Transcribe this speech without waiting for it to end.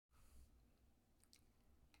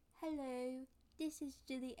Hello, this is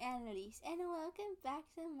Jilli Annalise, and welcome back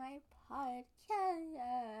to my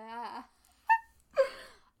podcast.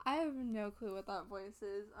 I have no clue what that voice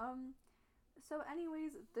is. So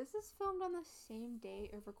anyways, this is filmed on the same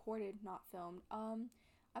day, or recorded, not filmed. I'm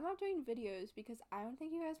not doing videos because I don't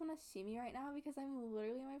think you guys want to see me right now because I'm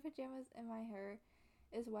literally in my pajamas and my hair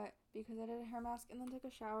is wet because I did a hair mask and then took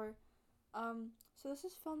a shower. So this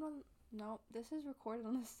is filmed on, no, this is recorded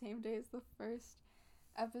on the same day as the first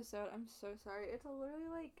episode. I'm so sorry. It's literally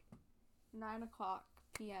like 9 o'clock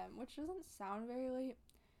p.m., which doesn't sound very late,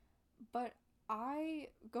 but I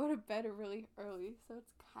go to bed really early, so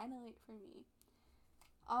it's kind of late for me.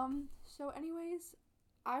 So anyways,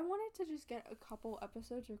 I wanted to just get a couple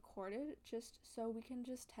episodes recorded just so we can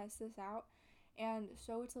just test this out, and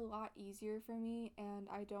so it's a lot easier for me, and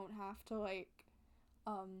I don't have to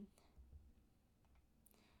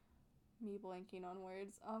me blanking on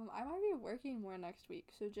words. I might be working more next week,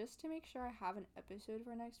 so just to make sure I have an episode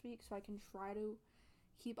for next week so I can try to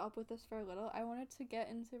keep up with this for a little, I wanted to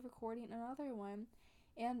get into recording another one.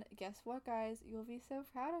 And guess what, guys? You'll be so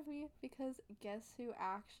proud of me because guess who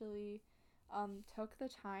actually took the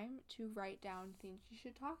time to write down things you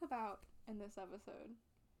should talk about in this episode?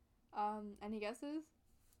 Any guesses?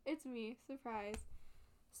 It's me. Surprise.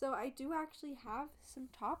 So I do actually have some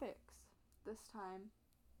topics this time.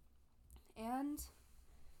 And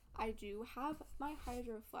I do have my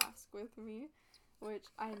hydro flask with me, which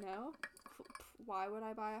I know, why would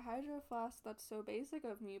I buy a hydro flask? That's so basic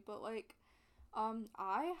of me, but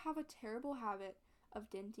I have a terrible habit of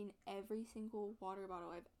denting every single water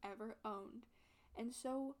bottle I've ever owned. And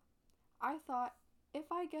so I thought if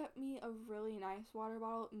I get me a really nice water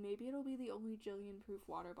bottle, maybe it'll be the only Jillian proof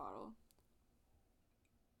water bottle.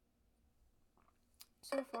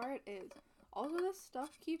 So far it is. Also, this stuff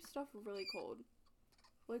keeps stuff really cold.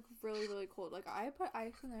 Like, really, really cold. Like, I put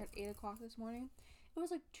ice in there at 8 o'clock this morning. It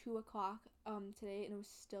was like 2 o'clock today, and it was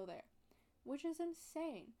still there. Which is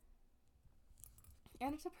insane.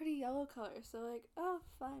 And it's a pretty yellow color, so like, oh,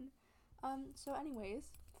 fun. So anyways,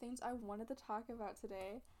 things I wanted to talk about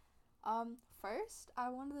today. First, I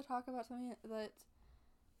wanted to talk about something that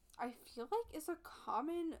I feel like is a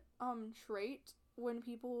common, trait when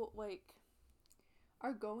people, like,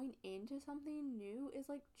 are going into something new is,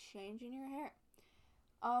 like, changing your hair.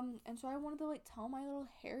 And so I wanted to, like, tell my little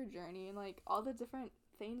hair journey and, like, all the different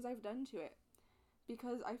things I've done to it.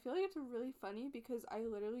 Because I feel like it's really funny because I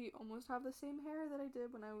literally almost have the same hair that I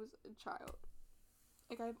did when I was a child.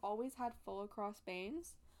 Like, I've always had full across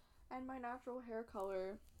bangs, and my natural hair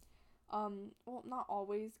color, well, not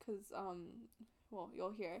always, because, well,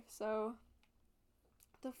 you'll hear. So,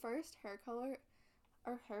 the first hair color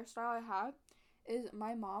or hairstyle I had is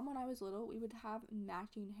my mom, when I was little, we would have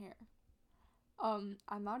matching hair.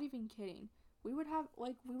 I'm not even kidding. We would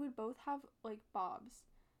both have, like, bobs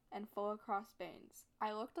and full across bangs.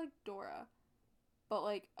 I looked like Dora, but,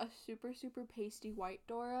 like, a super, super pasty white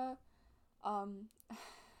Dora. Um,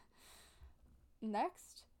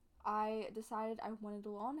 Next, I decided I wanted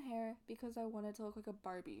long hair because I wanted to look like a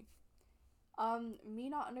Barbie. Me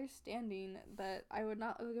not understanding that I would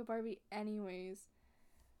not look like a Barbie anyways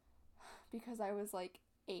because I was, like,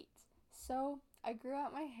 8. So, I grew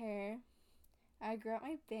out my hair, I grew out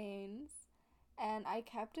my bangs, and I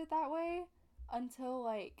kept it that way until,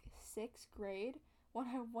 like, 6th grade when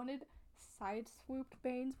I wanted side swooped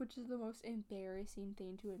bangs, which is the most embarrassing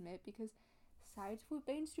thing to admit because side swoop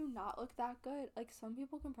bangs do not look that good. Like, some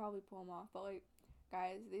people can probably pull them off, but, like,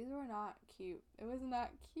 guys, these were not cute. It was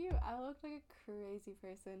not cute. I looked like a crazy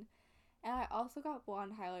person. And I also got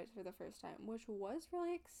blonde highlights for the first time, which was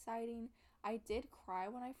really exciting. I did cry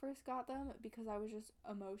when I first got them because I was just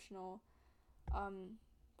emotional.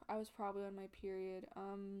 I was probably on my period.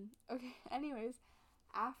 Okay, anyways,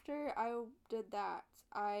 after I did that,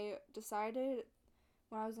 I decided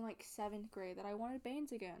when I was in, like, 7th grade that I wanted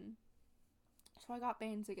bangs again. So I got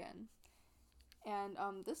bangs again. And,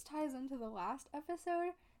 this ties into the last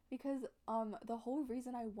episode because, the whole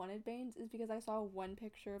reason I wanted bangs is because I saw one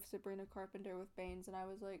picture of Sabrina Carpenter with bangs and I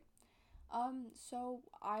was like, so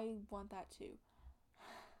I want that too.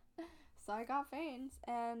 So I got bangs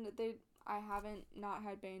and I haven't not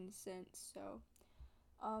had bangs since, so.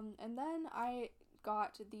 And then I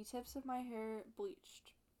got the tips of my hair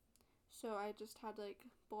bleached. So I just had, like,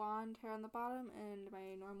 blonde hair on the bottom and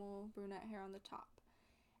my normal brunette hair on the top.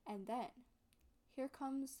 And then, here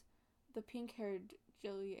comes the pink-haired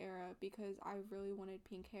Jilli era because I really wanted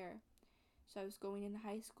pink hair. So I was going into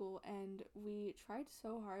high school and we tried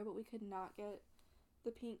so hard, but we could not get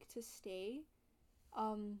the pink to stay.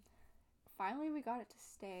 Finally we got it to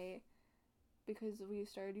stay. because we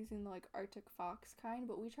started using the like Arctic Fox kind,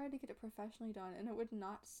 but we tried to get it professionally done and it would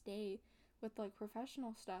not stay with like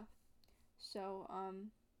professional stuff. So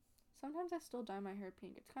sometimes I still dye my hair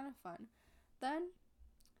pink. It's kind of fun. Then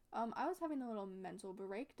I was having a little mental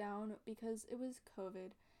breakdown because it was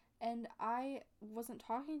COVID and I wasn't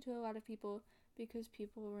talking to a lot of people because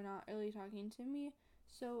people were not really talking to me.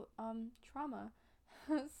 So trauma.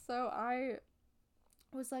 So I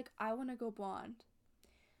was like, I want to go blonde.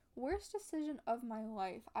 Worst decision of my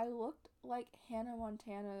life. I looked like Hannah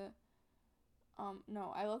Montana.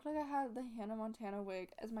 No, I looked like I had the Hannah Montana wig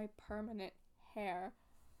as my permanent hair.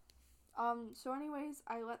 So anyways,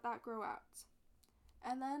 I let that grow out.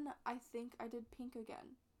 And then I think I did pink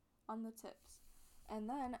again on the tips. And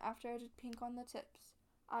then after I did pink on the tips,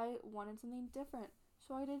 I wanted something different.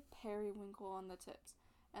 So I did periwinkle on the tips.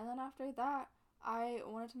 And then after that, I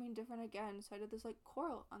wanted something different again. So I did this like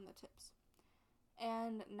coral on the tips.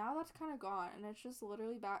 And now that's kind of gone. And it's just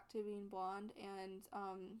literally back to being blonde and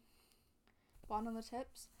blonde on the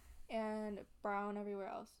tips and brown everywhere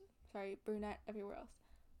else. Sorry, brunette everywhere else.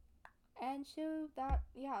 And so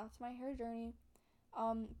that's my hair journey.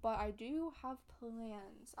 But I do have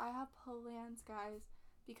plans. I have plans, guys,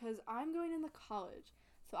 because I'm going into college.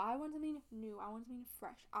 So I want something new. I want something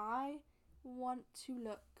fresh. I want to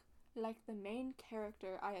look like the main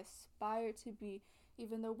character I aspire to be,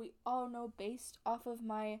 even though we all know based off of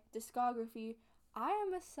my discography, I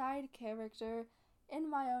am a side character in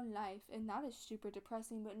my own life, and that is super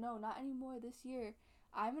depressing, but no, not anymore this year.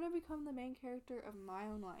 I'm gonna become the main character of my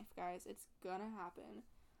own life, guys. It's gonna happen.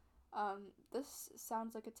 This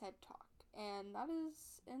sounds like a TED Talk, and that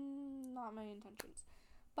is not my intentions.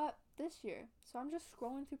 But this year, so I'm just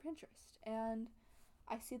scrolling through Pinterest, and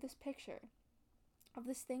I see this picture of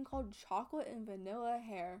this thing called chocolate and vanilla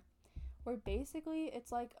hair, where basically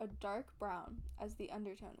it's like a dark brown as the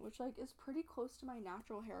undertone, which like is pretty close to my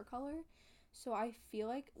natural hair color. So I feel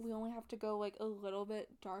like we only have to go like a little bit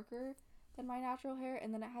darker than my natural hair,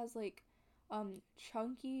 and then it has like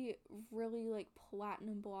chunky, really like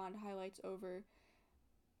platinum blonde highlights over,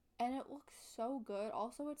 and it looks so good.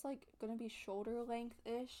 Also, it's like gonna be shoulder length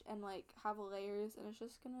ish and like have layers, and it's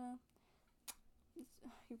just gonna,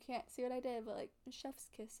 you can't see what I did, but like chef's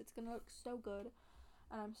kiss, it's gonna look so good,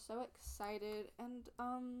 and I'm so excited. And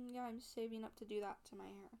yeah, I'm saving up to do that to my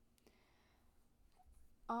hair.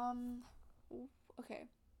 Okay,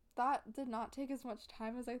 that did not take as much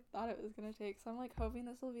time as I thought it was gonna take, so I'm like hoping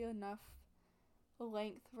this will be enough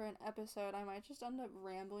length for an episode. I might just end up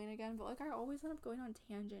rambling again, but like I always end up going on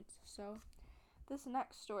tangents. So this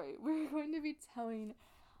next story, we're going to be telling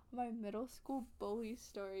my middle school bully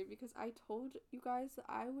story, because I told you guys that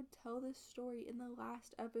I would tell this story in the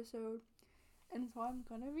last episode, and so I'm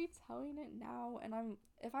gonna be telling it now. And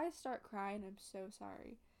if I start crying, I'm so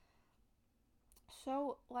sorry.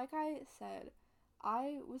 So like I said,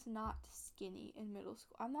 I was not skinny in middle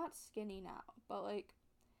school. I'm not skinny now, but like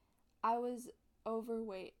I was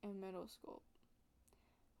overweight in middle school,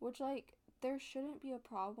 which like there shouldn't be a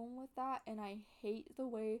problem with that. And I hate the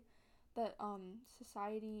way that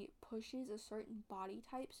society pushes a certain body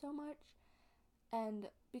type so much. And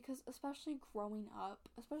because especially growing up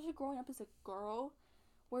as a girl,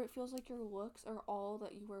 where it feels like your looks are all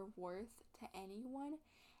that you are worth to anyone,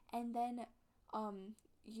 and then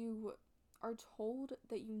you are told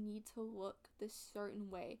that you need to look this certain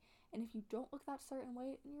way, and if you don't look that certain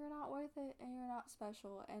way, you're not worth it and you're not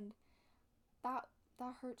special. And that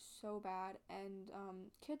hurts so bad. And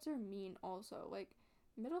kids are mean also. Like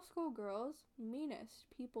middle school girls, meanest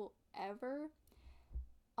people ever.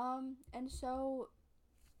 And so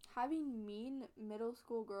having mean middle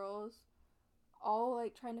school girls all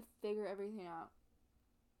like trying to figure everything out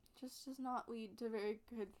just does not lead to very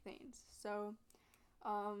good things. So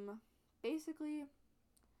basically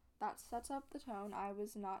that sets up the tone. I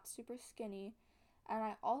was not super skinny, and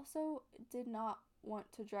I also did not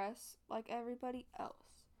want to dress like everybody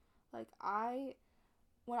else. Like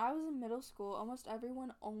when I was in middle school, almost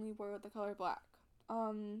everyone only wore the color black.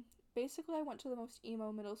 Basically I went to the most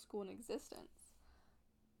emo middle school in existence,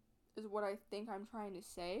 is what I think I'm trying to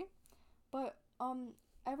say. But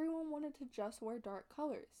everyone wanted to just wear dark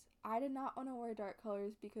colors. I did not want to wear dark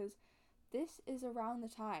colors, because this is around the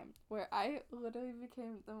time where I literally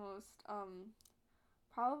became the most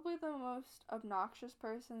probably the most obnoxious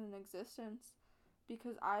person in existence,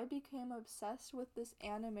 because I became obsessed with this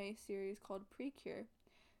anime series called Precure,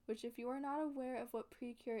 which, if you are not aware of what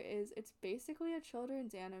Precure is, it's basically a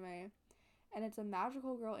children's anime, and it's a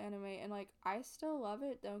magical girl anime, and like I still love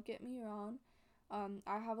it, don't get me wrong.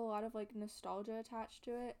 I have a lot of like nostalgia attached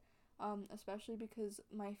to it. especially because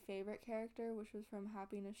my favorite character, which was from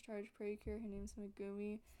Happiness Charge Precure, her name's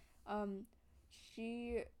Megumi, um,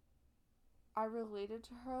 she, I related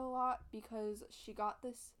to her a lot because she got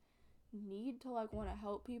this need to like want to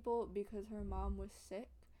help people because her mom was sick,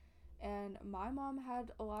 and my mom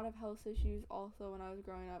had a lot of health issues also when I was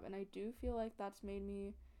growing up, and I do feel like that's made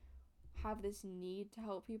me have this need to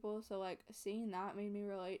help people. So like seeing that made me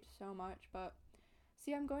relate so much. But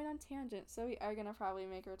see, I'm going on tangents, so we are gonna probably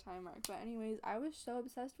make our time mark. But anyways, I was so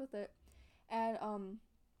obsessed with it, and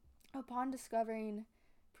upon discovering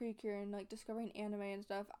Precure and like discovering anime and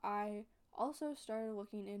stuff, I also started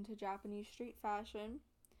looking into Japanese street fashion,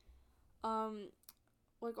 um,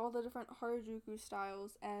 like all the different Harajuku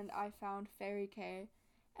styles, and I found Fairy K,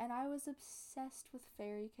 and I was obsessed with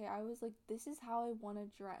Fairy K. I was like, this is how I want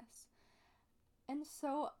to dress. And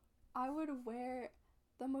so I would wear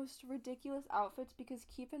the most ridiculous outfits because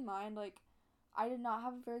keep in mind, like, I did not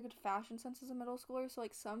have a very good fashion sense as a middle schooler, so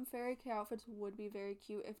like some Fairy K outfits would be very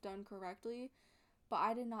cute if done correctly, but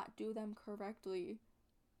I did not do them correctly.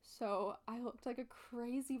 So I looked like a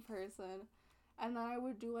crazy person. And then I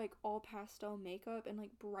would do like all pastel makeup and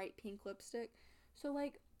like bright pink lipstick. So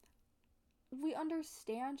like we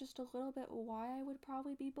understand just a little bit why I would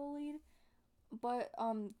probably be bullied, but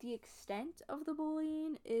the extent of the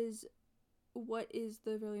bullying is what is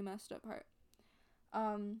the really messed up part.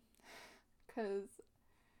 Cuz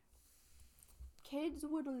kids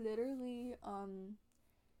would literally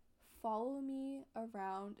follow me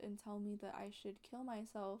around and tell me that I should kill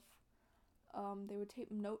myself. They would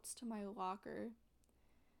tape notes to my locker.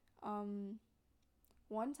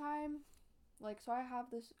 One time, like, so I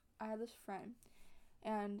had this friend,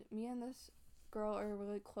 and me and this girl are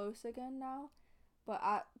really close again now, but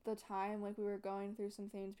at the time, like, we were going through some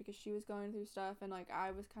things because she was going through stuff, and, like,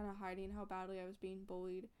 I was kind of hiding how badly I was being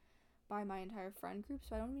bullied by my entire friend group,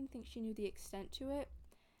 so I don't even think she knew the extent to it,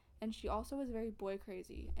 and she also was very boy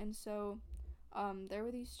crazy, and so, there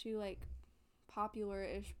were these two, like,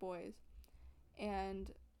 popular-ish boys,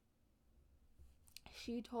 and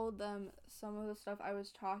she told them some of the stuff I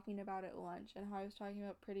was talking about at lunch and how I was talking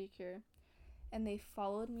about Pretty Cure, and they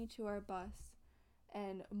followed me to our bus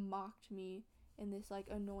and mocked me in this like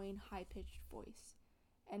annoying high-pitched voice,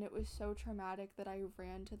 and it was so traumatic that I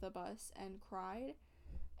ran to the bus and cried,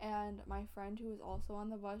 and my friend who was also on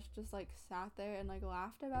the bus just like sat there and like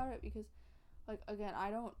laughed about it because like again, I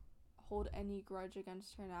don't hold any grudge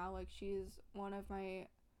against her now. Like she's one of my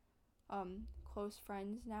close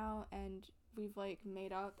friends now, and we've like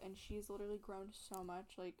made up, and she's literally grown so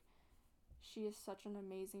much. Like she is such an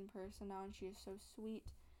amazing person now, and she is so sweet,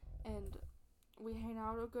 and we hang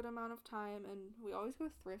out a good amount of time, and we always go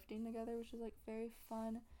thrifting together, which is like very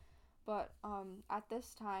fun. But at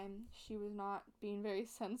this time she was not being very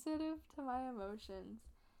sensitive to my emotions,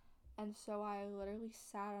 and so I literally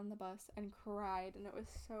sat on the bus and cried, and it was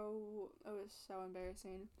so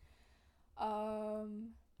embarrassing.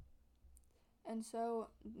 And so,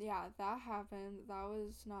 yeah, that happened. That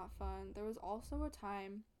was not fun. There was also a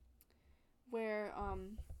time where,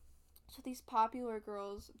 so these popular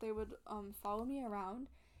girls, they would, follow me around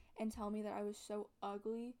and tell me that I was so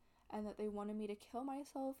ugly and that they wanted me to kill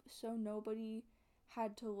myself so nobody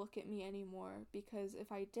had to look at me anymore, because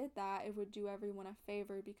if I did that, it would do everyone a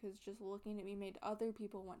favor because just looking at me made other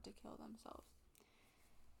people want to kill themselves.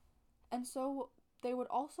 And so they would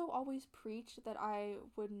also always preach that I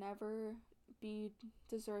would never be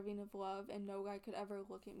deserving of love and no guy could ever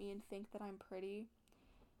look at me and think that I'm pretty.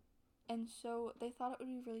 And so they thought it would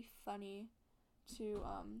be really funny to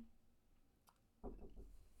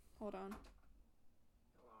hold on.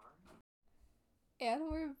 And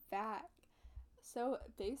we're back. So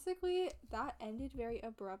basically that ended very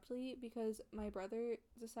abruptly because my brother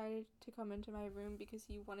decided to come into my room because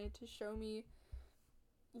he wanted to show me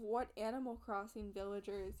what Animal Crossing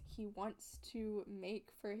villagers he wants to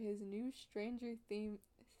make for his new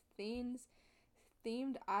Things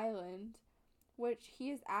themed island, which he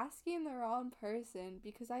is asking the wrong person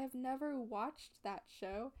because I have never watched that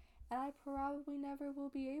show and I probably never will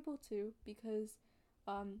be able to because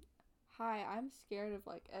hi, I'm scared of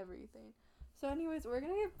like everything. So anyways, we're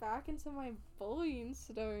gonna get back into my bullying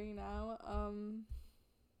story now.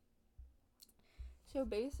 So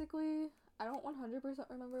basically, I don't 100%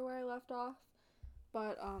 remember where I left off,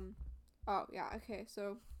 but oh yeah, okay.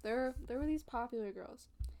 So there were these popular girls,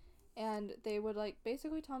 and they would like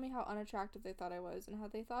basically tell me how unattractive they thought I was and how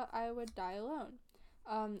they thought I would die alone.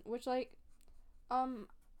 Which like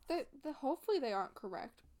the hopefully they aren't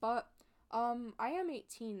correct, but I am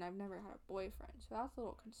 18 and I've never had a boyfriend, so that's a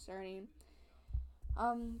little concerning.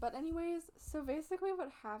 But anyways, so basically what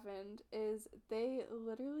happened is they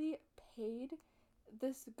literally paid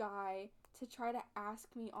this guy to try to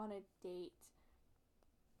ask me on a date.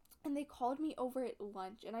 And they called me over at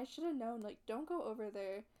lunch, and I should have known, like, don't go over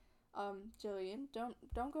there, Jillian,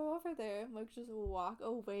 don't go over there, like, just walk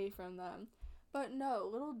away from them. But no,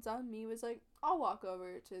 little dumb me was like, I'll walk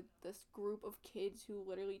over to this group of kids who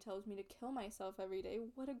literally tells me to kill myself every day.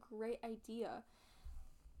 What a great idea.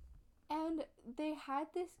 And they had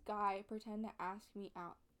this guy pretend to ask me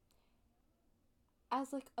out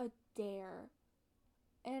as, like, a dare.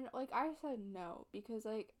 And, like, I said no, because,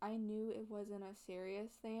 like, I knew it wasn't a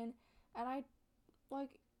serious thing, and I,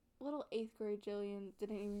 like, little 8th grade Jillian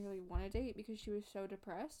didn't even really want to date because she was so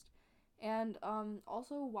depressed. And,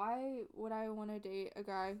 also, why would I want to date a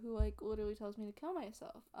guy who, like, literally tells me to kill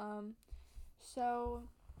myself? So,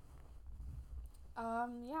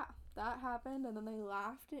 yeah, that happened, and then they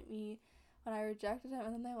laughed at me when I rejected him,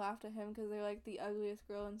 and then they laughed at him because they're like, the ugliest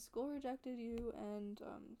girl in school rejected you, and,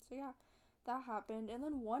 so yeah, that happened. And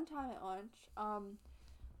then one time at lunch,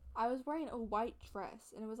 I was wearing a white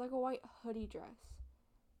dress, and it was like a white hoodie dress,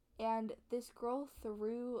 and this girl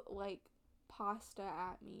threw, like, pasta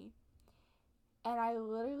at me, and I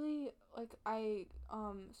literally, like,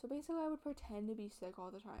 so basically I would pretend to be sick all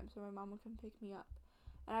the time so my mom would come pick me up.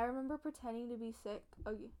 And I remember pretending to be sick.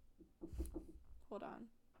 Okay, hold on.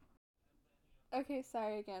 Okay,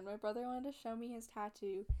 sorry again. My brother wanted to show me his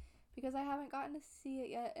tattoo because I haven't gotten to see it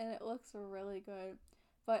yet, and it looks really good.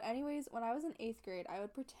 But anyways, when I was in 8th grade, I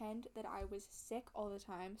would pretend that I was sick all the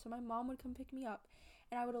time so my mom would come pick me up,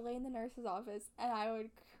 and I would lay in the nurse's office and I would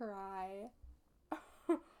cry.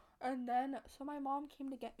 And then, so my mom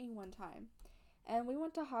came to get me one time, and we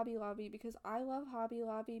went to Hobby Lobby because I love Hobby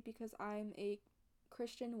Lobby because I'm a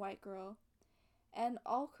Christian white girl. And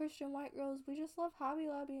all Christian white girls, we just love Hobby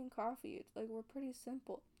Lobby and coffee. It's like, we're pretty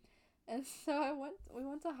simple. And so we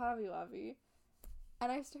went to Hobby Lobby,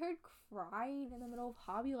 and I started crying in the middle of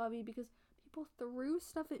Hobby Lobby because people threw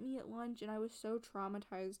stuff at me at lunch, and I was so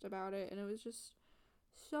traumatized about it, and it was just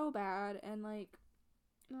so bad, and like,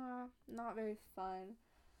 not very fun.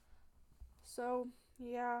 So,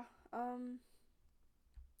 yeah, and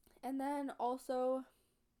then also,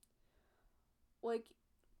 like,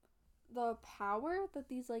 the power that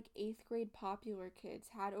these, like, 8th grade popular kids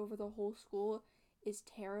had over the whole school is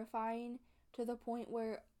terrifying, to the point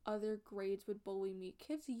where other grades would bully me.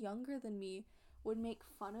 Kids younger than me would make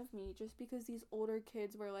fun of me just because these older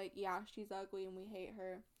kids were like, yeah, she's ugly and we hate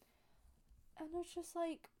her. And it's just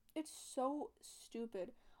like, it's so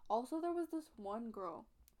stupid. Also, there was this one girl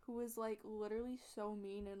who was, like, literally so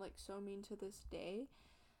mean, and, like, so mean to this day.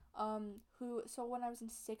 So when I was in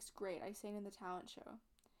 6th grade, I sang in the talent show.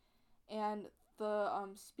 And the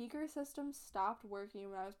speaker system stopped working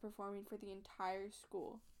when I was performing for the entire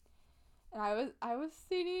school. And I was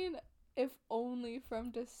singing If Only from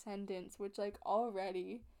Descendants, which, like,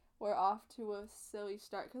 already we're off to a silly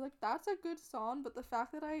start, because, like, that's a good song, but the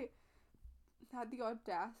fact that I had the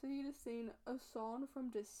audacity to sing a song from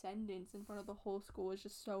Descendants in front of the whole school was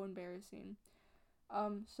just so embarrassing.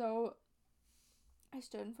 So I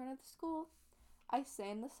stood in front of the school, I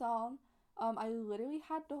sang the song. I literally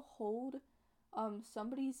had to hold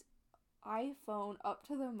somebody's iPhone up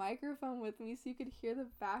to the microphone with me so you could hear the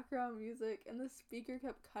background music, and the speaker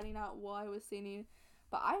kept cutting out while I was singing.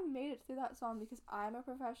 But I made it through that song because I'm a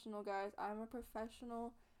professional, guys. I'm a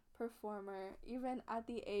professional performer, even at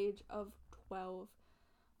the age of 12.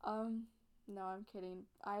 No, I'm kidding.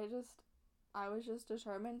 I was just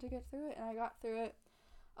determined to get through it, and I got through it.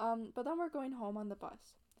 But then we're going home on the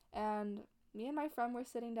bus, and me and my friend were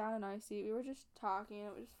sitting down in our seat. We were just talking.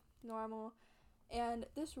 It was normal. And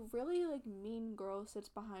this really, like, mean girl sits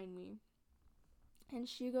behind me. And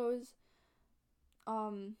she goes,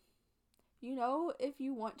 if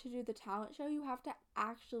you want to do the talent show, you have to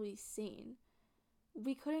actually sing.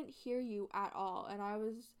 We couldn't hear you at all. And I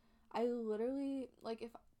literally, like,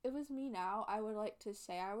 if it was me now, I would like to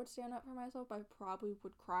say I would stand up for myself, but I probably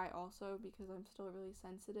would cry also because I'm still really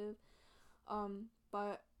sensitive.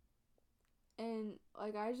 But and,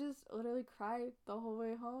 like, I just literally cried the whole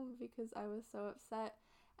way home because I was so upset.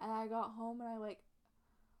 And I got home and I, like,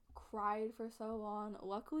 cried for so long.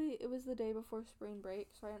 Luckily, it was the day before spring break,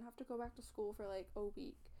 so I didn't have to go back to school for, like, a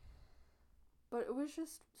week. But it was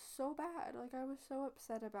just so bad. Like, I was so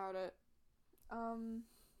upset about it. And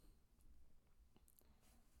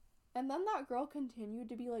then that girl continued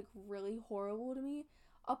to be, like, really horrible to me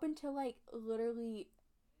up until, like, literally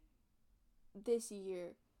this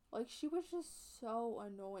year. Like, she was just so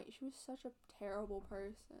annoying. She was such a terrible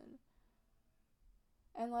person.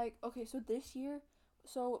 And, like, okay, so this year,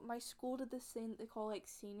 so my school did this thing they call, like,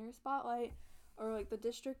 senior spotlight, or, like, the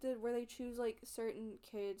district did, where they choose, like, certain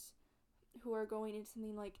kids who are going into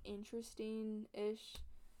something like interesting-ish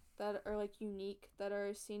that are like unique that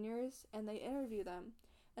are seniors, and they interview them.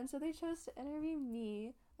 And so they chose to interview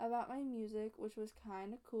me about my music, which was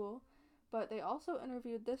kind of cool, but they also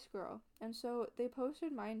interviewed this girl. And so they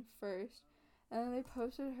posted mine first, and then they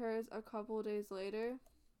posted hers a couple days later.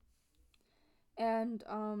 And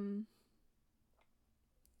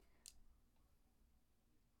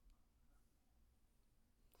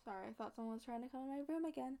sorry, I thought someone was trying to come in my room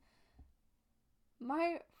again.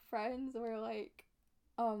 My friends were like,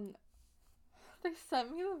 they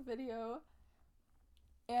sent me the video,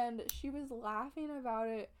 and she was laughing about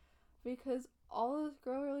it because all this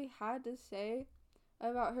girl really had to say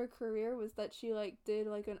about her career was that she like did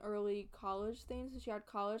like an early college thing, so she had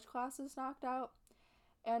college classes knocked out.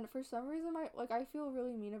 And for some reason, I feel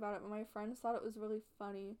really mean about it, but my friends thought it was really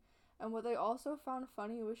funny. And what they also found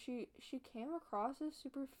funny was she came across as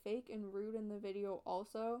super fake and rude in the video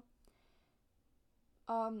also.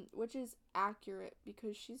 Which is accurate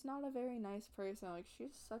because she's not a very nice person. Like,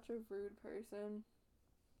 she's such a rude person.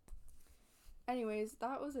 Anyways,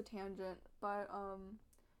 that was a tangent, but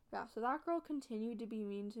yeah, so that girl continued to be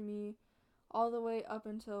mean to me all the way up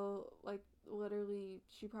until like literally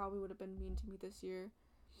she probably would have been mean to me this year.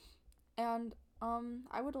 And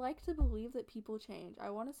I would like to believe that people change. I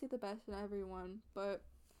want to see the best in everyone, but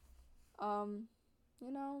I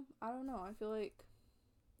don't know. I feel like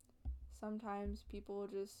sometimes people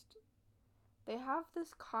just they have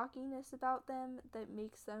this cockiness about them that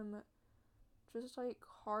makes them just like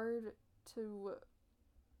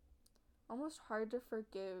almost hard to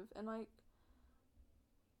forgive. And like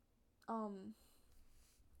I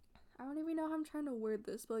don't even know how I'm trying to word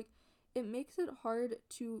this, but like it makes it hard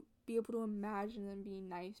to be able to imagine them being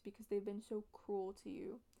nice because they've been so cruel to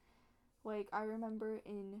you. Like, I remember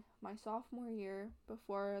in my sophomore year,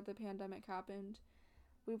 before the pandemic happened,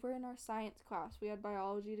 we were in our science class. We had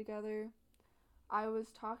biology together. I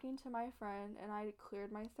was talking to my friend and I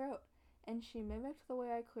cleared my throat, and she mimicked the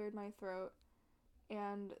way I cleared my throat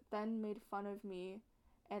and then made fun of me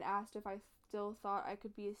and asked if I still thought I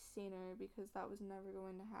could be a singer because that was never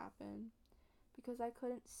going to happen because I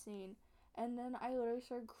couldn't sing. And then I literally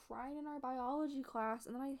started crying in our biology class,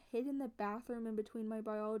 and then I hid in the bathroom in between my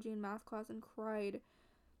biology and math class and cried,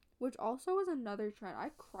 which also was another trend.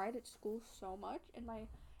 I cried at school so much in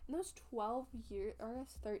those 12 years, or I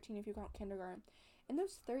guess 13 if you count kindergarten. In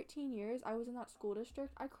those 13 years I was in that school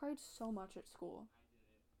district, I cried so much at school.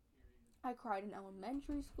 I cried in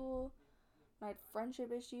elementary school, and I had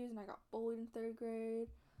friendship issues, and I got bullied in 3rd grade.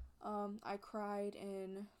 I cried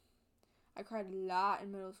a lot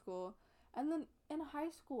in middle school. And then in high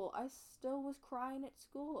school, I still was crying at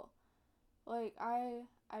school. Like, I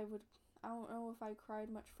don't know if I cried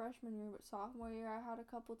much freshman year, but sophomore year I had a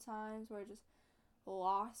couple times where I just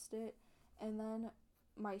lost it. And then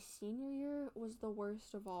my senior year was the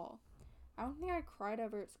worst of all. I don't think I cried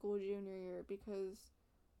ever at school junior year because,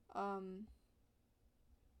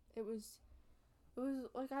 it was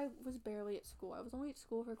like I was barely at school. I was only at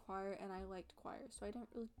school for choir, and I liked choir, so I didn't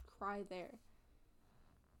really cry there.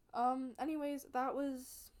 Anyways,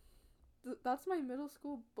 that's my middle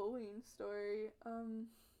school bullying story.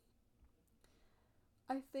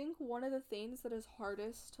 I think one of the things that is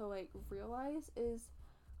hardest to like realize is,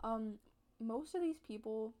 um, most of these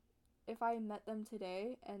people, if I met them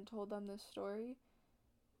today and told them this story,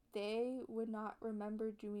 they would not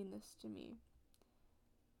remember doing this to me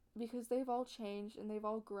because they've all changed and they've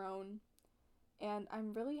all grown. And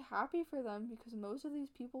I'm really happy for them because most of these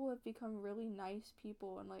people have become really nice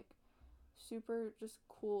people and like super just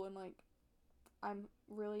cool, and like I'm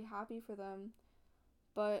really happy for them.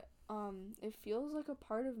 But it feels like a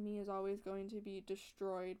part of me is always going to be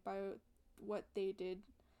destroyed by what they did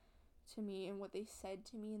to me and what they said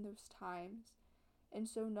to me in those times. And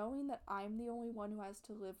so knowing that I'm the only one who has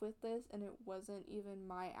to live with this and it wasn't even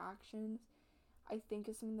my actions, I think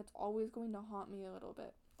is something that's always going to haunt me a little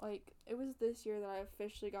bit. Like, it was this year that I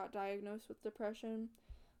officially got diagnosed with depression,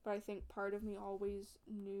 but I think part of me always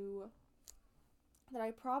knew that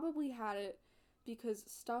I probably had it because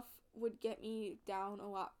stuff would get me down a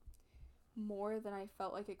lot more than I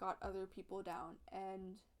felt like it got other people down.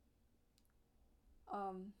 And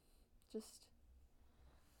just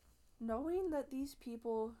knowing that these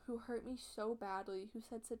people who hurt me so badly, who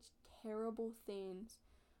said such terrible things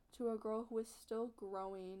to a girl who was still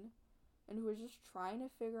growing and who was just trying to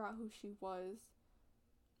figure out who she was,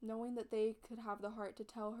 knowing that they could have the heart to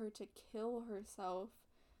tell her to kill herself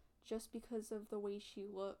just because of the way she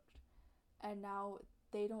looked, and now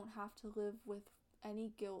they don't have to live with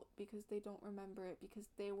any guilt because they don't remember it because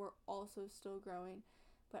they were also still growing.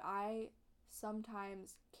 But I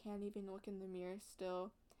sometimes can't even look in the mirror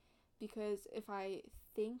still, because if I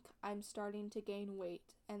think I'm starting to gain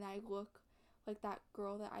weight and I look like that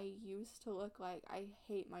girl that I used to look like, I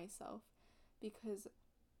hate myself because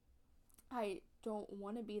I don't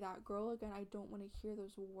want to be that girl again. I don't want to hear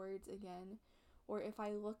those words again. Or if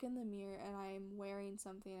I look in the mirror and I'm wearing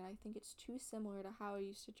something and I think it's too similar to how I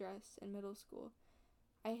used to dress in middle school,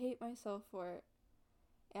 I hate myself for it.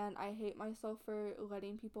 And I hate myself for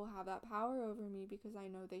letting people have that power over me because I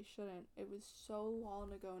know they shouldn't. It was so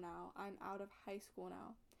long ago now. I'm out of high school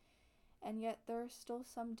now. And yet there are still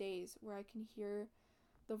some days where I can hear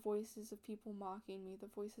the voices of people mocking me, the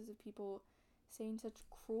voices of people saying such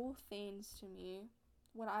cruel things to me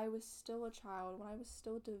when I was still a child, when I was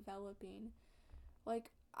still developing.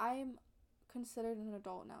 Like, I'm considered an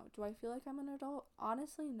adult now. Do I feel like I'm an adult?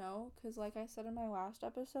 Honestly, no, because like I said in my last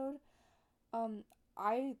episode, um,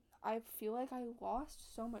 I feel like I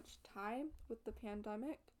lost so much time with the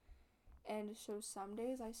pandemic, and so some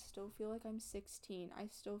days I still feel like I'm 16. I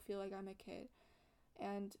still feel like I'm a kid.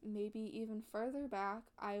 And maybe even further back,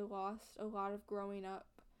 I lost a lot of growing up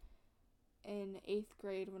in 8th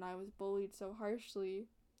grade when I was bullied so harshly,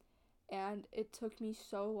 and it took me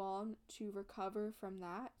so long to recover from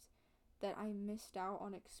that I missed out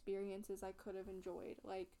on experiences I could have enjoyed.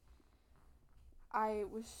 Like, I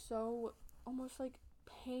was so almost like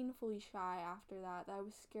painfully shy after that I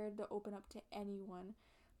was scared to open up to anyone,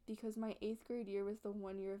 because my 8th grade year was the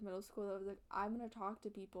one year of middle school that I was like, I'm gonna talk to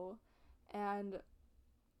people. And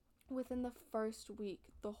within the first week,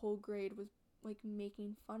 the whole grade was like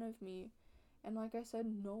making fun of me. And like I said,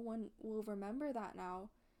 no one will remember that now.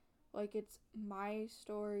 Like, it's my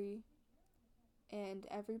story, and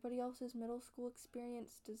everybody else's middle school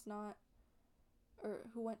experience does not, or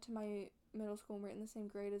who went to my middle school and were in the same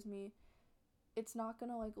grade as me, it's not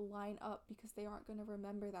gonna like line up because they aren't gonna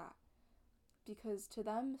remember that. Because to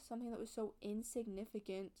them, something that was so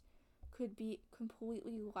insignificant could be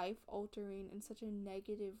completely life altering in such a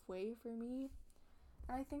negative way for me.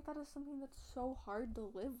 And I think that is something that's so hard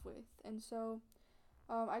to live with. And so,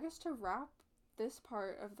 I guess to wrap this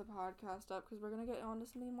part of the podcast up, because we're gonna get on to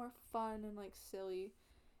something more fun and like silly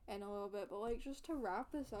in a little bit, but like just to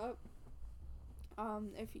wrap this up,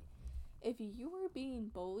 if you were being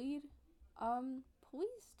bullied,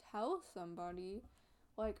 please tell somebody.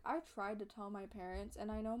 Like, I tried to tell my parents,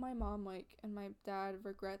 and I know my mom and my dad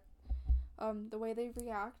regret the way they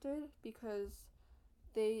reacted, because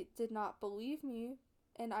they did not believe me,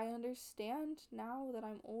 and I understand now that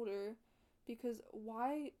I'm older, because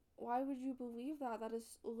why would you believe that? That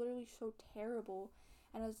is literally so terrible.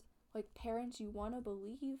 And as like parents, you want to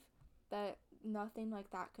believe that nothing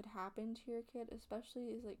like that could happen to your kid,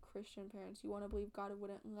 especially as like Christian parents. You want to believe God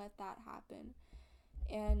wouldn't let that happen.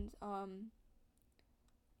 And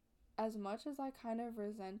as much as I kind of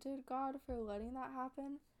resented God for letting that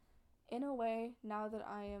happen, in a way, now that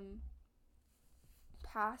I am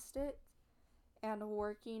past it and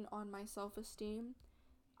working on my self-esteem,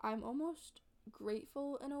 I'm almost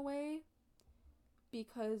grateful in a way,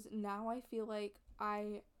 because now I feel like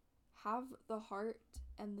I have the heart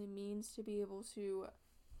and the means to be able to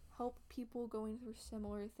help people going through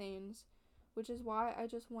similar things, which is why I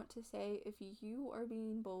just want to say, if you are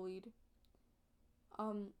being bullied,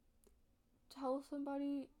 tell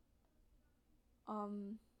somebody,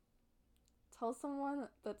 tell someone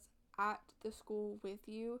that's at the school with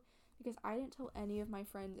you, because I didn't tell any of my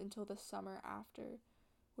friends until the summer after,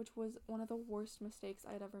 which was one of the worst mistakes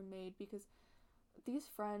I'd ever made, because these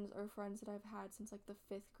friends are friends that I've had since like the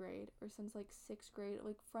 5th grade, or since like 6th grade,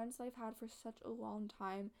 like friends that I've had for such a long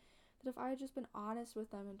time, that if I had just been honest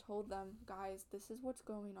with them and told them, guys, this is what's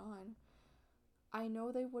going on, I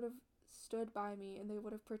know they would have stood by me and they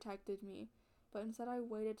would have protected me. But instead I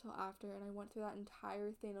waited till after, and I went through that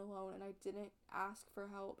entire thing alone, and I didn't ask for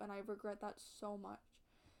help, and I regret that so much.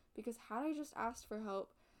 Because had I just asked for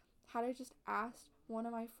help, had I just asked one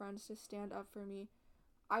of my friends to stand up for me,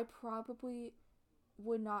 I probably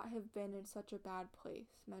would not have been in such a bad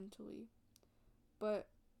place mentally. But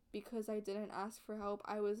because I didn't ask for help,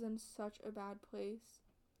 I was in such a bad place.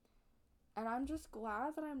 And I'm just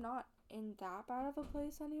glad that I'm not in that bad of a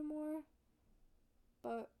place anymore.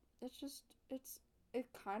 But it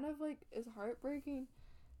kind of like is heartbreaking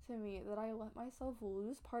to me that I let myself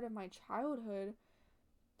lose part of my childhood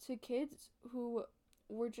to kids who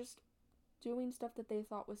were just doing stuff that they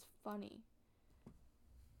thought was funny.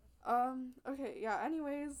 Okay, yeah,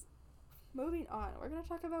 anyways, moving on. We're gonna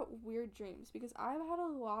talk about weird dreams, because I've had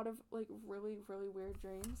a lot of like really, really weird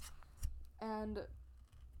dreams, and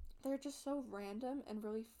they're just so random and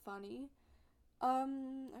really funny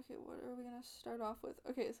Okay, what are we gonna start off with?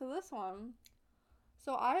 Okay, so this one.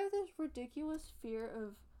 So I have this ridiculous fear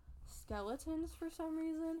of skeletons for some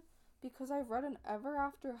reason because I've read an Ever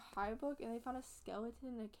After High book and they found a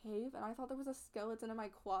skeleton in a cave and I thought there was a skeleton in my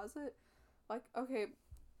closet. Like, okay,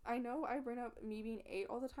 I know I bring up me being 8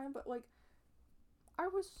 all the time, but like, I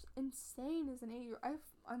was insane as an 8-year.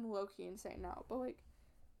 I'm low key insane now, but like,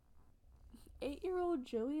 8-year-old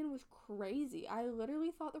Jillian was crazy. I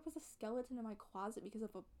literally thought there was a skeleton in my closet because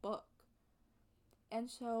of a book. And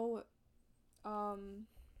so, um,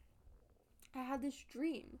 I had this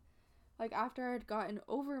dream, like after I had gotten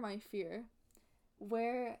over my fear,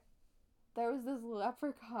 where there was this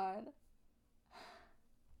leprechaun,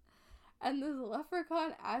 and this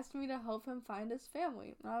leprechaun asked me to help him find his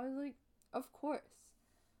family. And I was like, of course.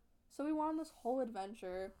 So we went on this whole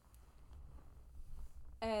adventure,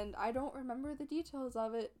 and I don't remember the details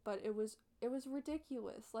of it, but it was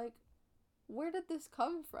ridiculous. Like, where did this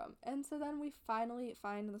come from? And so then we finally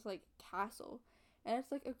find this like castle, and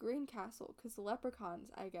it's like a green castle because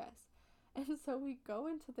leprechauns, I guess. And so we go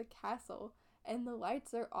into the castle and the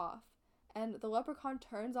lights are off and the leprechaun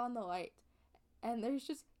turns on the light and there's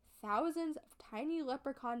just thousands of tiny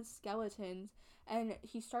leprechaun skeletons and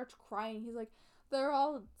he starts crying. He's like, they're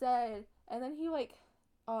all dead. And then he like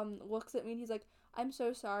looks at me and he's like, I'm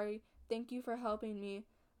so sorry. Thank you for helping me.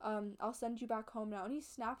 I'll send you back home now. And he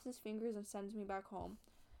snaps his fingers and sends me back home.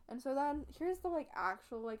 And so then here's the like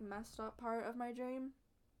actual like messed up part of my dream.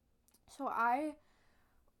 So I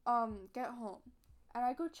get home and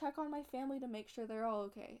I go check on my family to make sure they're all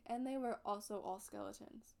okay, and they were also all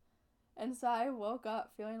skeletons. And so I woke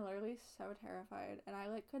up feeling literally so terrified, and I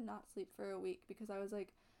like could not sleep for a week because I was like,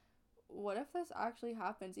 what if this actually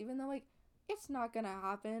happens? Even though like it's not gonna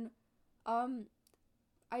happen.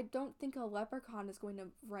 I don't think a leprechaun is going to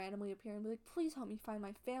randomly appear and be like, please help me find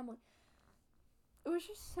my family. It was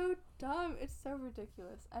just so dumb. It's so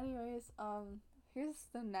ridiculous. Anyways, here's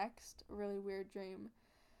the next really weird dream.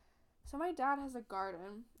 So my dad has a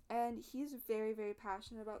garden, and he's very, very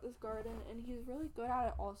passionate about this garden, and he's really good at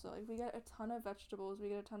it also. Like, we get a ton of vegetables, we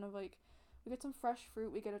get a ton of, like, we get some fresh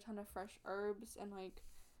fruit, we get a ton of fresh herbs, and, like,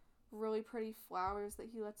 really pretty flowers that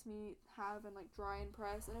he lets me have and, like, dry and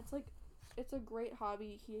press, and it's, like, it's a great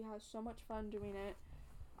hobby. He has so much fun doing it.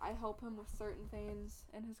 I help him with certain things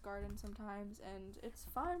in his garden sometimes, and it's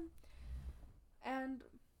fun.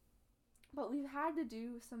 But we've had to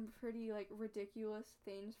do some pretty, like, ridiculous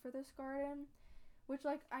things for this garden, which,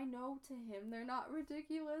 like, I know to him they're not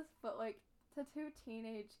ridiculous, but, like, to two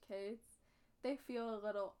teenage kids, they feel a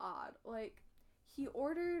little odd. Like, he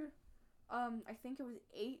ordered, I think it was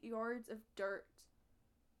 8 yards of dirt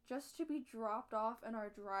just to be dropped off in our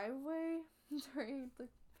driveway during the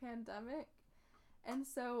pandemic. And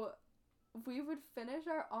so we would finish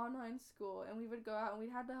our online school and we would go out and we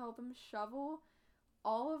had to help him shovel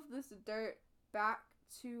all of this dirt back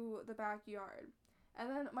to the backyard. And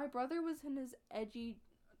then my brother was in his edgy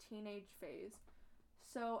teenage phase.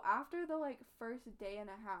 So after the like first day and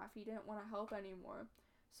a half, he didn't want to help anymore.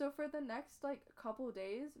 So for the next like couple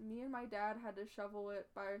days, me and my dad had to shovel it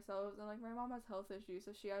by ourselves, and like my mom has health issues,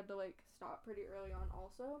 so she had to like stop pretty early on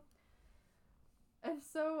also. And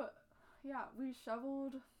so yeah, we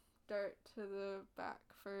shoveled dirt to the back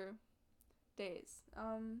for days.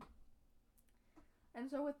 And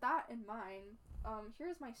so with that in mind,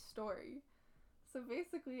 here's my story. So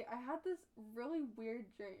basically, I had this really weird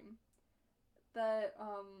dream that,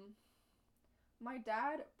 my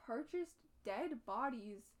dad purchased dead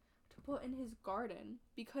bodies to put in his garden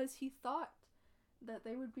because he thought that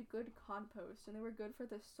they would be good compost and they were good for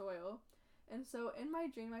the soil. And so in my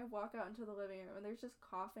dream, I walk out into the living room and there's just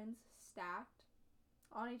coffins stacked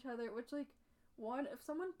on each other, which, like, one, if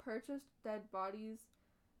someone purchased dead bodies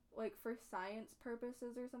like for science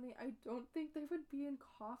purposes or something, I don't think they would be in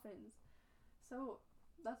coffins. So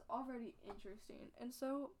that's already interesting. And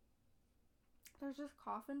so there's just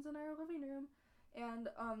coffins in our living room. And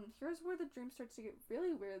here's where the dream starts to get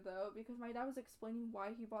really weird though, because my dad was explaining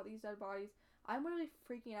why he bought these dead bodies. I'm literally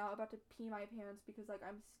freaking out, about to pee my pants because like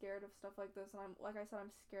I'm scared of stuff like this, and I'm like I said,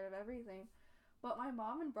 I'm scared of everything. But my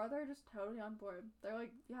mom and brother are just totally on board. They're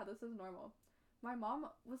like, yeah, this is normal. My mom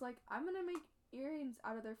was like, I'm gonna make earrings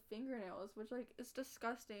out of their fingernails, which like is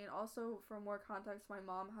disgusting. Also, for more context, my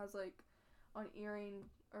mom has like an earring,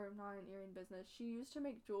 or not an earring business. She used to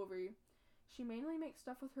make jewelry. She mainly makes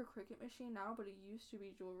stuff with her Cricut machine now, but it used to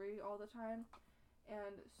be jewelry all the time.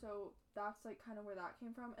 And so that's like kind of where that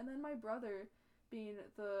came from. And then my brother, being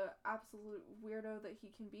the absolute weirdo that he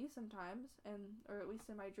can be sometimes, and or at least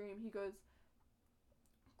in my dream, he goes,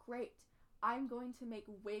 great, I'm going to make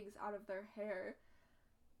wigs out of their hair.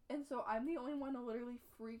 And so I'm the only one literally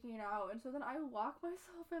freaking out. And so then I lock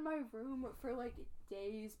myself in my room for like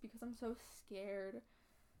days because I'm so scared.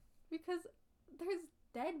 Because there's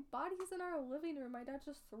dead bodies in our living room. My dad's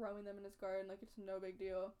just throwing them in his garden like it's no big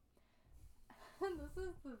deal. And this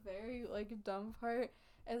is the very like dumb part.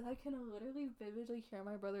 Is I can literally vividly hear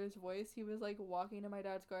my brother's voice. He was like walking to my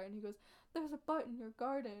dad's garden. He goes, "There's a butt in your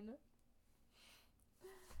garden."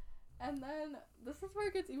 And then this is where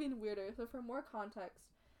it gets even weirder. So for more context,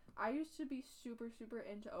 I used to be super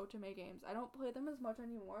into otome games. I don't play them as much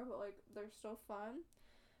anymore, but like they're still fun.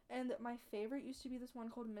 And my favorite used to be this one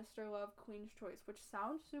called Mr. Love Queen's Choice, which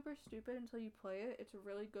sounds super stupid until you play it. It's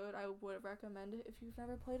really good. I would recommend it if you've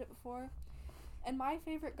never played it before. And my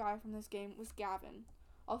favorite guy from this game was Gavin.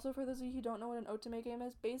 Also, for those of you who don't know what an otome game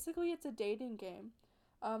is, basically it's a dating game.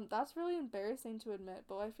 That's really embarrassing to admit,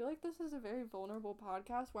 but I feel like this is a very vulnerable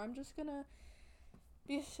podcast where I'm just gonna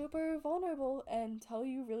be super vulnerable and tell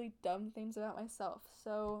you really dumb things about myself.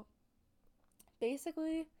 So,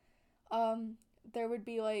 basically, there would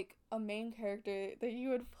be like a main character that you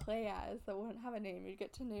would play as that wouldn't have a name. You'd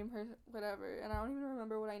get to name her whatever, and I don't even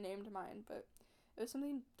remember what I named mine, but it was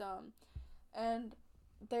something dumb. And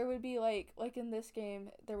there would be like in this game,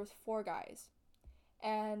 there was 4 guys,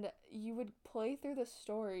 and you would play through the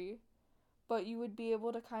story, but you would be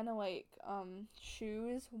able to kind of like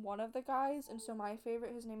choose one of the guys. And so my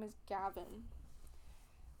favorite, his name is Gavin.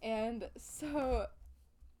 And so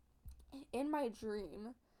in my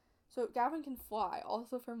dream, so Gavin can fly,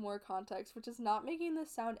 also for more context, which is not making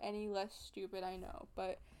this sound any less stupid, I know,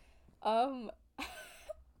 but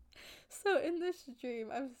so in this dream,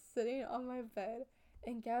 I'm sitting on my bed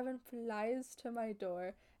and Gavin flies to my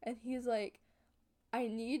door and he's like, "I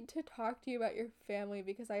need to talk to you about your family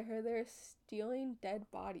because I heard they're stealing dead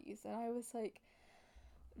bodies." And I was like,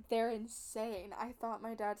 "They're insane. I thought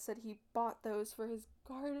my dad said he bought those for his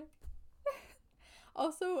garden."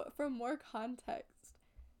 Also, for more context,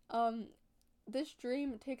 this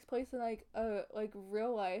dream takes place in like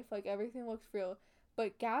real life, like everything looks real,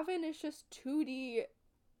 but Gavin is just 2D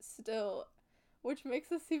still, which makes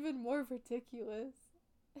this even more ridiculous.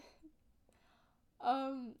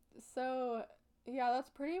 So yeah, that's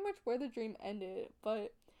pretty much where the dream ended,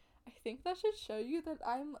 but I think that should show you that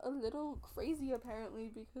I'm a little crazy apparently,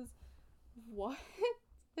 because what?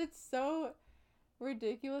 It's so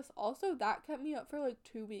ridiculous. Also, that kept me up for like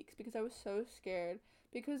 2 weeks because I was so scared,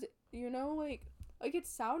 because like it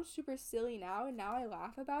sounds super silly now and now I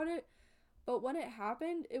laugh about it, but when it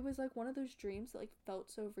happened, it was like one of those dreams that like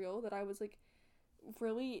felt so real that I was like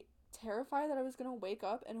really terrified that I was gonna wake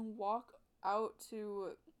up and walk out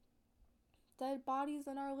to dead bodies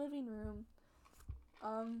in our living room.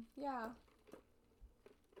 Yeah.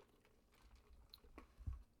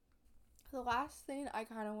 The last thing I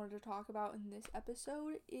kind of wanted to talk about in this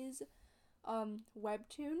episode is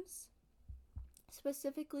webtoons,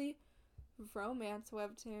 specifically romance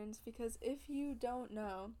webtoons, because if you don't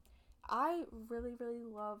know, I really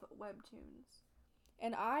love webtoons.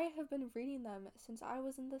 And I have been reading them since I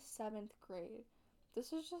was in the 7th grade.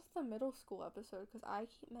 This is just the middle school episode because I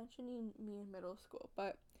keep mentioning me in middle school,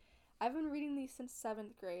 but I've been reading these since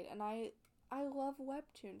 7th grade, and I love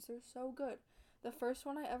webtoons. They're so good. The first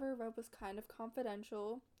one I ever read was Kind of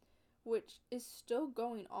Confidential, which is still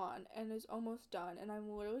going on and is almost done, and I'm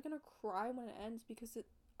literally gonna cry when it ends because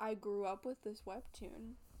I grew up with this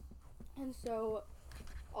webtoon. And so,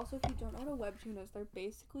 also, if you don't know what a webtoon is, they're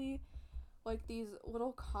basically like these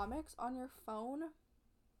little comics on your phone.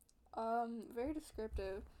 Very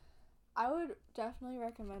descriptive. I would definitely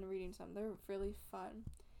recommend reading some. They're really fun.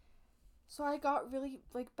 So I got really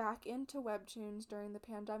like back into webtoons during the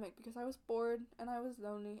pandemic because I was bored and I was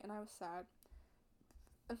lonely and I was sad.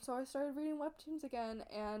 And so I started reading webtoons again,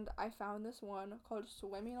 and I found this one called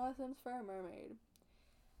Swimming Lessons for a Mermaid.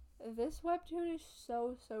 This webtoon is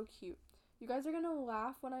so cute. You guys are gonna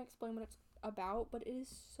laugh when I explain what it's about, but it is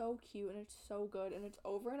so cute and it's so good, and it's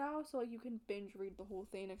over now, so like you can binge read the whole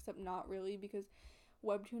thing, except not really, because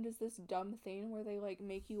webtoon is this dumb thing where they like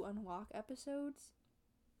make you unlock episodes.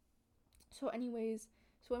 So anyways,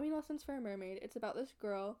 Swimming Lessons for a Mermaid, it's about this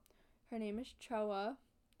girl. Her name is Choa.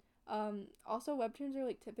 Also webtoons are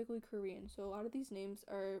like typically Korean, so a lot of these names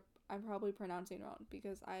are I'm probably pronouncing wrong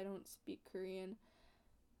because I don't speak Korean.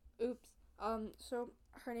 Oops. So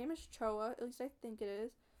her name is Choa, at least I think it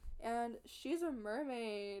is, and she's a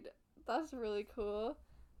mermaid. That's really cool.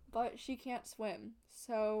 But she can't swim.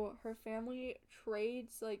 So her family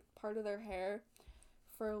trades like part of their hair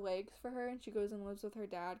for legs for her, and she goes and lives with her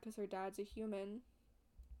dad because her dad's a human.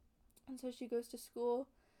 And so she goes to school,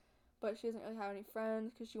 but she doesn't really have any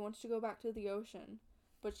friends because she wants to go back to the ocean.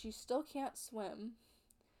 But she still can't swim.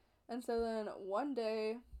 And so then one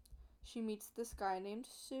day she meets this guy named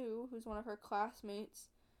Sue, who's one of her classmates,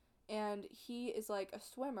 and he is like a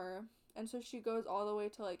swimmer. And so she goes all the way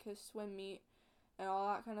to like his swim meet and all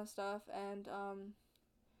that kind of stuff. And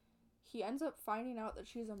he ends up finding out that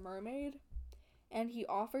she's a mermaid, and he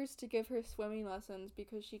offers to give her swimming lessons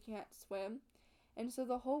because she can't swim. And so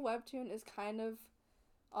the whole webtoon is kind of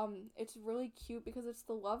it's really cute because it's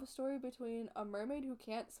the love story between a mermaid who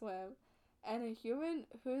can't swim and a human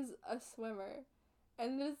who's a swimmer.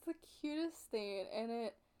 And it is the cutest thing, and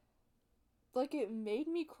it made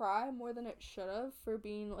me cry more than it should have for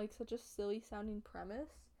being like such a silly sounding premise.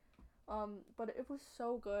 But it was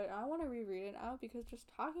so good, and I want to reread it now because just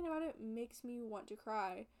talking about it makes me want to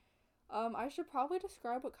cry. I should probably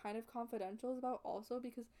describe what Kind of Confidential is about also,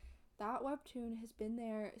 because that webtoon has been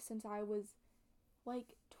there since I was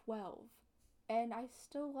like 12, and I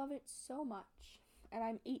still love it so much. And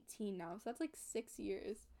I'm 18 now, so that's like 6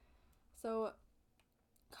 years. So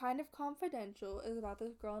Kind of Confidential is about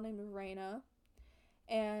this girl named Raina,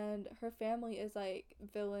 and her family is like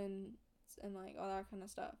villains and like all that kind of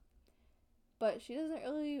stuff. But she doesn't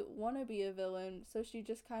really want to be a villain, so she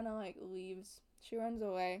just kind of like leaves. She runs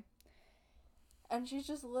away. And she's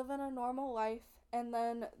just living a normal life. And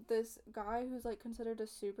then this guy who's like considered a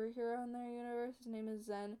superhero in their universe, his name is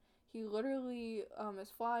Zen, he literally is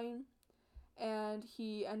flying, and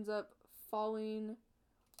he ends up falling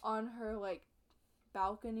on her like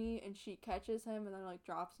balcony, and she catches him and then like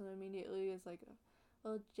drops him immediately as like a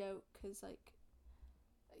little joke because like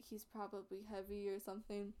he's probably heavy or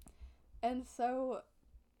something. And so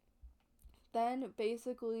then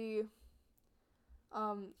basically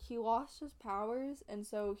he lost his powers, and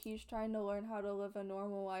so he's trying to learn how to live a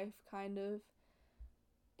normal life kind of.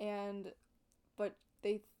 And but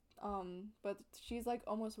they but she's like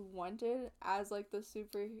almost wanted as like the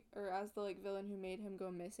super, or as the like villain who made him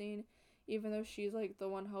go missing, even though she's like the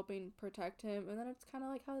one helping protect him. And then it's kind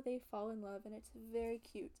of like how they fall in love, and it's very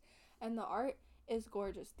cute. And the art is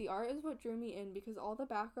gorgeous. The art is what drew me in because all the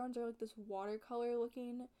backgrounds are like this watercolor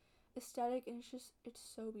looking aesthetic, and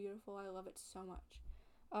it's so beautiful. I love it so much.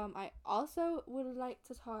 I also would like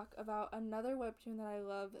to talk about another webtoon that I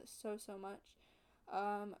love so much,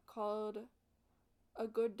 called A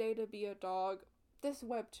Good Day to Be a Dog. This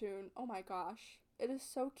webtoon, oh my gosh, it is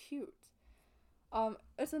so cute.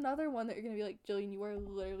 It's another one that you're gonna be like, Jillian, you are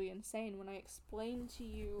literally insane when I explain to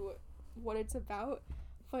you what it's about,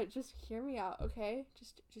 but just hear me out, okay?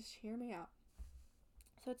 Just hear me out.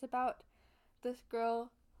 So it's about this girl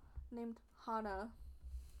named Hana,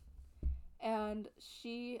 and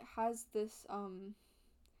she has this,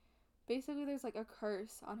 basically there's like a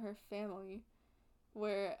curse on her family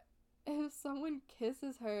where if someone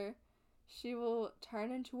kisses her, she will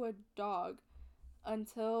turn into a dog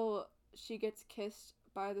until she gets kissed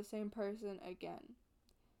by the same person again.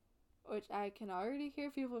 Which I can already hear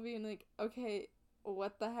people being like, okay,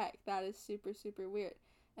 what the heck? That is super weird.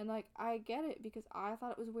 And like, I get it because I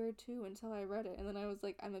thought it was weird too until I read it. And then I was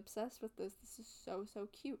like, I'm obsessed with this. This is so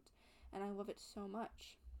cute. And I love it so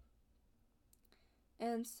much.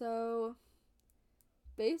 And so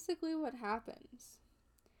basically what happens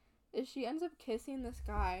is she ends up kissing this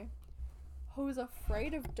guy who's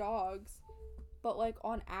afraid of dogs, but like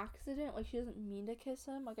on accident. Like, she doesn't mean to kiss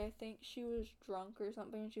him. Like, I think she was drunk or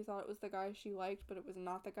something and she thought it was the guy she liked, but it was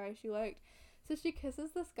not the guy she liked. So she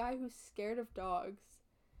kisses this guy who's scared of dogs,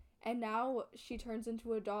 and now she turns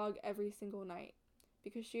into a dog every single night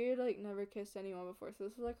because she had like never kissed anyone before. So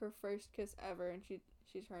this was like her first kiss ever, and she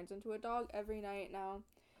turns into a dog every night now.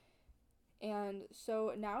 And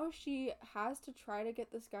so now she has to try to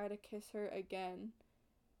get this guy to kiss her again,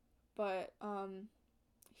 but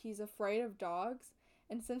he's afraid of dogs.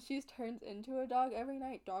 And since she's turned into a dog every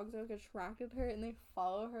night, dogs are like attracted to her and they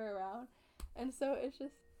follow her around. And so it's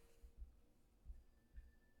just,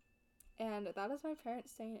 and that is my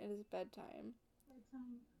parents saying it is bedtime.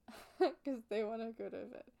 Because they want to go to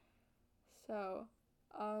bed. So,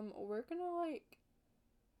 we're gonna like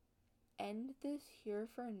end this here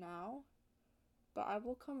for now. But I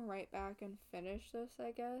will come right back and finish this,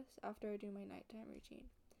 I guess, after I do my nighttime routine.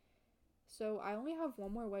 So I only have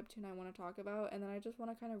one more webtoon I want to talk about, and then I just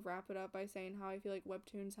want to kind of wrap it up by saying how I feel like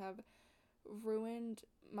webtoons have ruined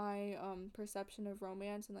my perception of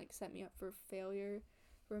romance and like set me up for failure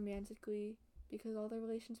romantically, because all the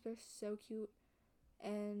relationships are so cute.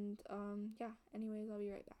 And yeah, anyways, I'll be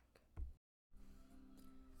right back.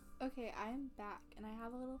 Okay, I'm back, and I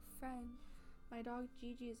have a little friend. My dog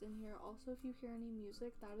Gigi is in here. Also, if you hear any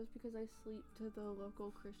music, that is because I sleep to the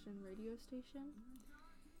local Christian radio station.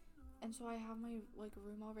 And so I have my like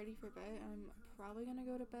room all ready for bed, and I'm probably gonna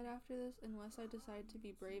go to bed after this unless I decide to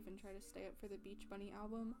be brave and try to stay up for the Beach Bunny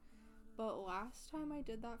album. But last time I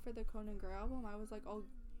did that for the Conan Gray album, I was like all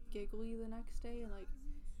giggly the next day and like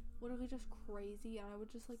literally just crazy, and I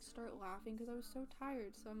would just like start laughing because I was so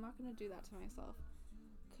tired. So I'm not gonna do that to myself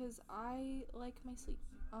because I like my sleep.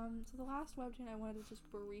 So the last webtoon I wanted to just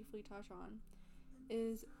briefly touch on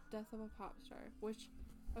is Death of a Pop Star, which,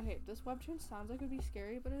 okay, this webtoon sounds like it would be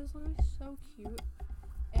scary, but it is literally so cute.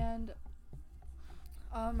 And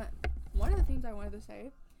one of the things I wanted to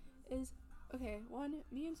say is, okay, one,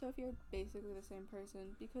 me and Sophie are basically the same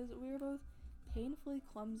person because we are both painfully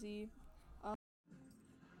clumsy.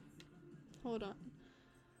 Hold on.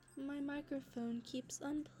 My microphone keeps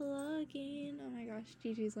unplugging. Oh my gosh,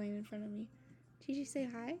 Gigi's laying in front of me. Gigi, say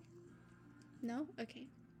hi. No? Okay.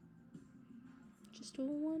 Just a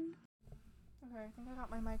one. Okay, I think I got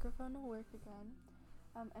my microphone to work again.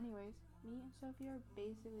 Anyways, me and Sophie are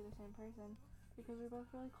basically the same person because we're both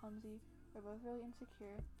really clumsy. We're both really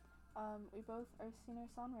insecure. We both are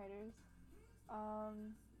singer-songwriters.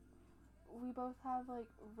 We both have like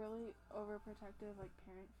really overprotective like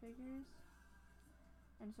parent figures,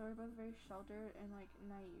 and so we're both very sheltered and like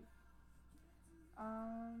naive.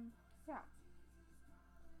 Yeah.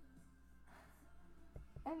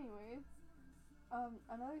 Anyways,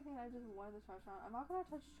 another thing I just wanted to touch on. I'm not gonna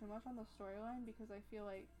touch too much on the storyline because I feel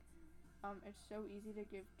like it's so easy to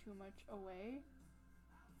give too much away.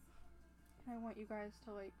 And I want you guys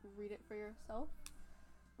to like read it for yourself.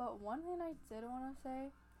 But one thing I did want to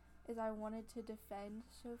say is I wanted to defend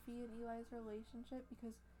Sophie and Eli's relationship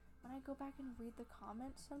because when I go back and read the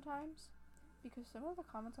comments sometimes, because some of the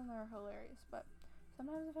comments on there are hilarious, but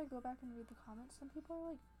sometimes if I go back and read the comments, some people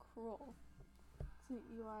are like cruel to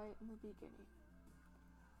Eli in the beginning.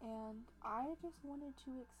 And I just wanted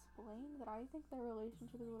to explain that I think their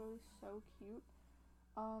relationship is literally so cute.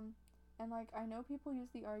 And like I know people use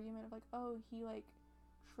the argument of like, oh, he like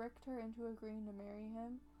tricked her into agreeing to marry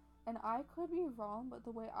him. And I could be wrong, but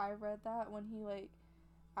the way I read that when he like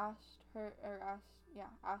asked her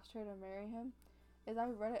to marry him is I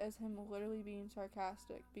read it as him literally being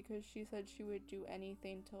sarcastic because she said she would do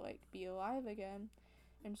anything to like be alive again.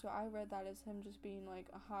 And so I read that as him just being like,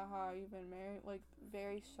 haha, you've been married, like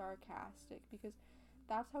very sarcastic because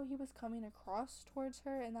that's how he was coming across towards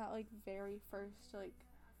her in that like very first like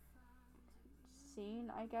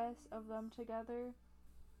scene, I guess, of them together.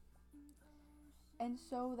 And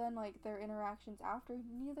so then like their interactions after,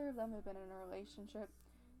 neither of them have been in a relationship.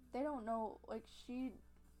 They don't know, like she,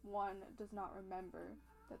 one, does not remember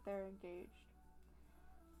that they're engaged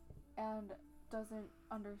and doesn't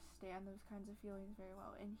understand those kinds of feelings very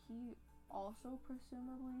well, and he also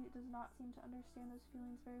presumably does not seem to understand those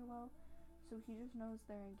feelings very well, so he just knows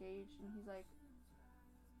they're engaged and he's like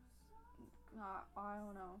I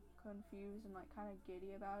don't know, confused and like kind of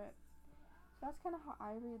giddy about it. So that's kind of how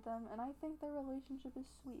I read them, and I think their relationship is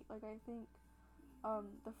sweet. Like I think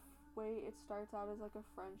the way it starts out as like a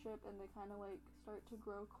friendship and they kind of like start to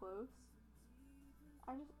grow close.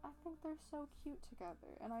 I think they're so cute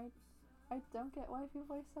together, and I don't get why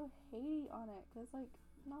people are so hatey on it, cause like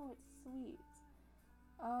no, it's sweet.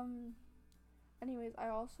 Anyways,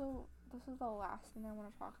 this is the last thing I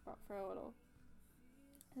want to talk about for a little,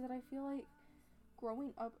 is that I feel like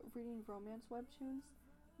growing up reading romance webtoons,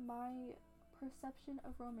 my perception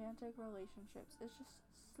of romantic relationships is just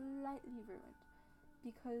slightly ruined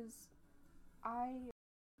because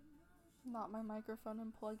not my microphone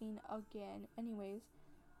unplugging again. Anyways,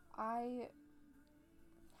 I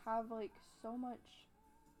have like so much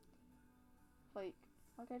like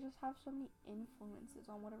I just have so many influences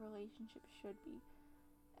on what a relationship should be,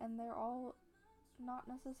 and they're all not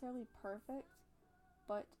necessarily perfect,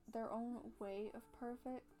 but their own way of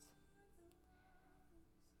perfect.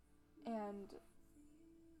 And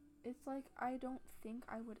it's like I don't think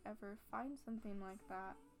I would ever find something like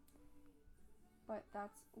that, but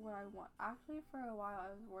that's what I want. Actually, for a while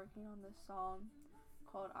I was working on this song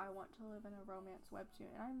called I Want to Live in a Romance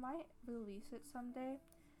webtoon, and I might release it someday,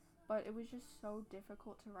 but it was just so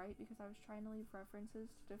difficult to write because I was trying to leave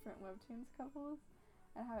references to different webtoons couples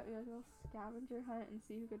and have it be like a little scavenger hunt and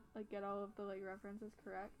see who could like get all of the like references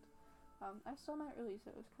correct. I still might release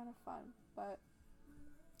it. It was kind of fun, but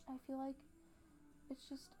I feel like it's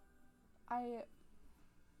just I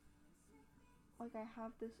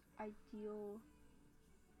have this ideal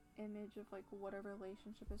image of like what a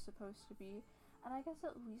relationship is supposed to be, and I guess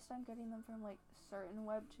at least I'm getting them from like certain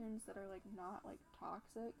webtoons that are like not like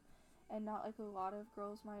toxic, and not like a lot of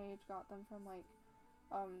girls my age got them from like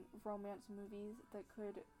romance movies that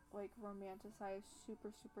could like romanticize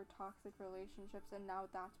super toxic relationships, and now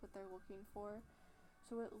that's what they're looking for.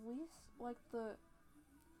 So at least like the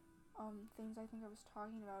things I think I was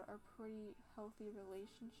talking about are pretty healthy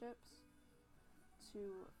relationships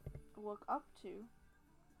to look up to.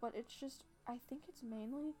 But it's just, I think it's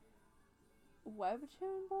mainly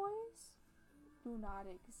webtoon boys do not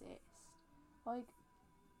exist. Like,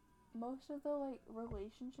 most of the like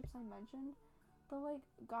relationships I mentioned, the like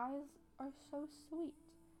guys are so sweet,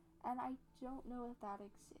 and I don't know if that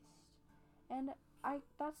exists. And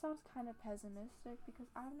that sounds kind of pessimistic because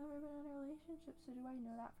I've never been in a relationship, so do I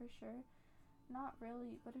know that for sure? Not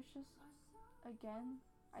really, but it's just, again,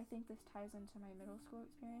 I think this ties into my middle school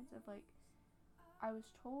experience of like, I was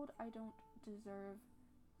told I don't deserve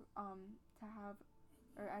to have,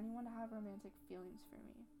 or anyone to have romantic feelings for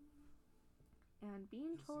me. And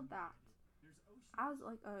being told that as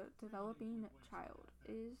like a developing child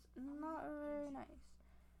is not very nice.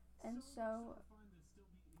 And so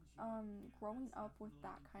growing up with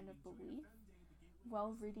that kind of belief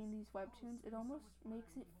while reading these webtoons, it almost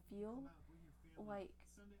makes it feel like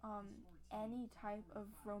any type of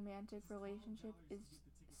romantic relationship is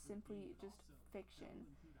simply just fiction,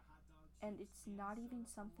 and it's not even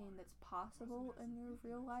something that's possible in your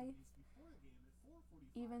real life,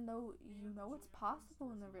 even though you know it's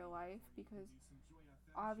possible in the real life because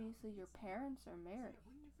obviously your parents are married.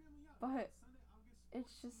 But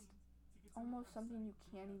it's just almost something you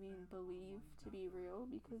can't even believe to be real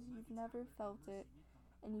because you've never felt it,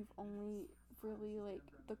 and you've only really, like,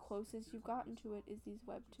 the closest you've gotten to it is these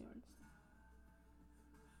webtoons.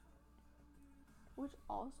 Which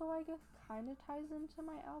also, I guess, kind of ties into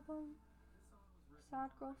my album,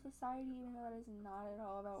 Sad Girl Society, even though that is not at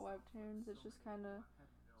all about webtoons. It's just kind of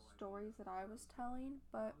stories that I was telling.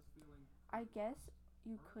 But I guess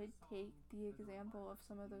you could take the example of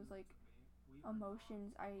some of those, like,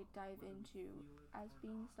 emotions I dive into as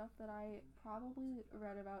being stuff that I probably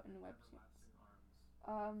read about in webtoons.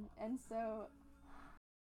 And so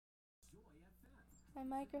my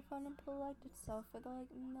microphone unplugged itself for the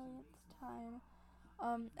like millionth time.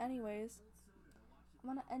 Anyways, I'm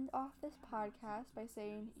gonna end off this podcast by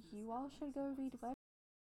saying you all should go read web